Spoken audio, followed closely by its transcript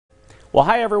Well,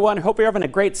 hi everyone. Hope you're having a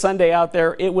great Sunday out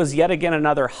there. It was yet again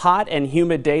another hot and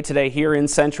humid day today here in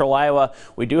central Iowa.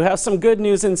 We do have some good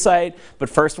news in sight, but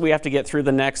first we have to get through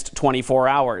the next 24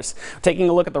 hours. Taking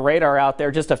a look at the radar out there,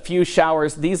 just a few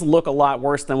showers. These look a lot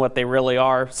worse than what they really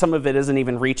are. Some of it isn't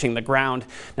even reaching the ground.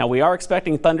 Now we are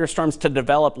expecting thunderstorms to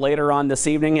develop later on this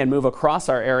evening and move across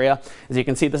our area. As you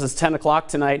can see, this is 10 o'clock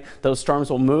tonight. Those storms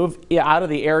will move out of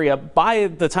the area by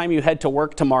the time you head to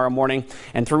work tomorrow morning,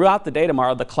 and throughout the day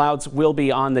tomorrow, the clouds will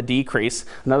be on the decrease.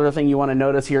 Another thing you want to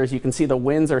notice here is you can see the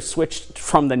winds are switched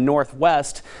from the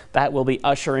northwest. That will be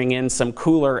ushering in some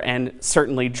cooler and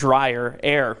certainly drier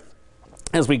air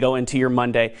as we go into your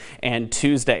Monday and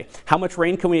Tuesday. How much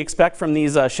rain can we expect from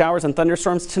these showers and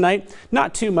thunderstorms tonight?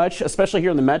 Not too much, especially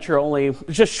here in the metro, only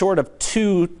just short of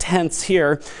 0.2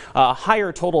 here.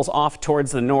 Higher totals off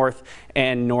towards the north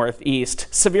and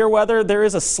northeast. Severe weather, there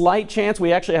is a slight chance.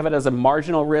 We actually have it as a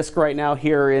marginal risk right now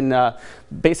here in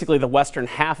basically the western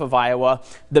half of Iowa.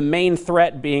 The main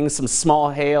threat being some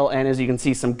small hail and, as you can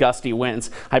see, some gusty winds.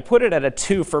 I put it at a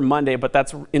 2 for Monday, but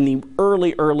that's in the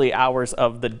early hours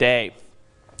of the day.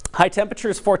 High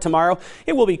temperatures for tomorrow.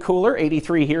 It will be cooler,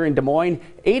 83 here in Des Moines,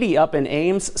 80 up in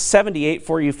Ames, 78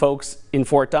 for you folks in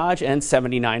Fort Dodge, and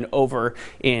 79 over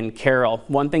in Carroll.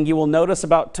 One thing you will notice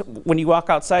about when you walk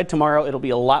outside tomorrow, it'll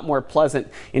be a lot more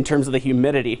pleasant in terms of the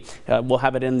humidity. We'll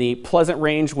have it in the pleasant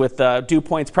range with dew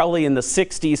points probably in the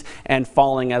 60s and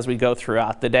falling as we go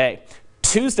throughout the day.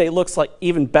 Tuesday looks like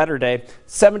even better day.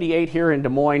 78 here in Des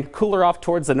Moines, cooler off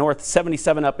towards the north,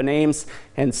 77 up in Ames,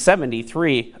 and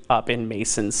 73 up in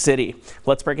Mason City.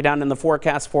 Let's break it down in the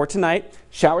forecast for tonight.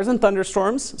 Showers and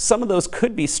thunderstorms, some of those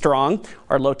could be strong.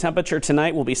 Our low temperature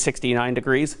tonight will be 69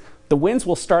 degrees. The winds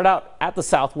will start out at the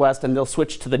southwest and they'll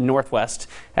switch to the northwest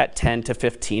at 10 to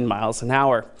 15 miles an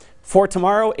hour. For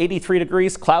tomorrow, 83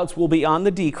 degrees, clouds will be on the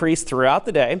decrease throughout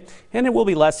the day, and it will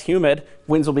be less humid.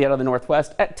 Winds will be out of the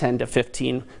northwest at 10 to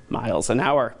 15 miles an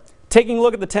hour. Taking a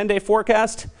look at the 10-day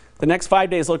forecast, the next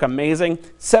 5 days look amazing.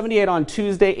 78 on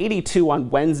Tuesday, 82 on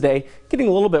Wednesday, getting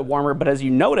a little bit warmer, but as you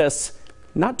notice,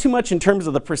 not too much in terms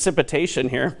of the precipitation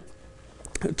here.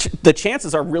 The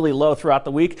chances are really low throughout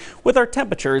the week with our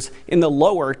temperatures in the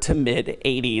lower to mid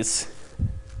 80s.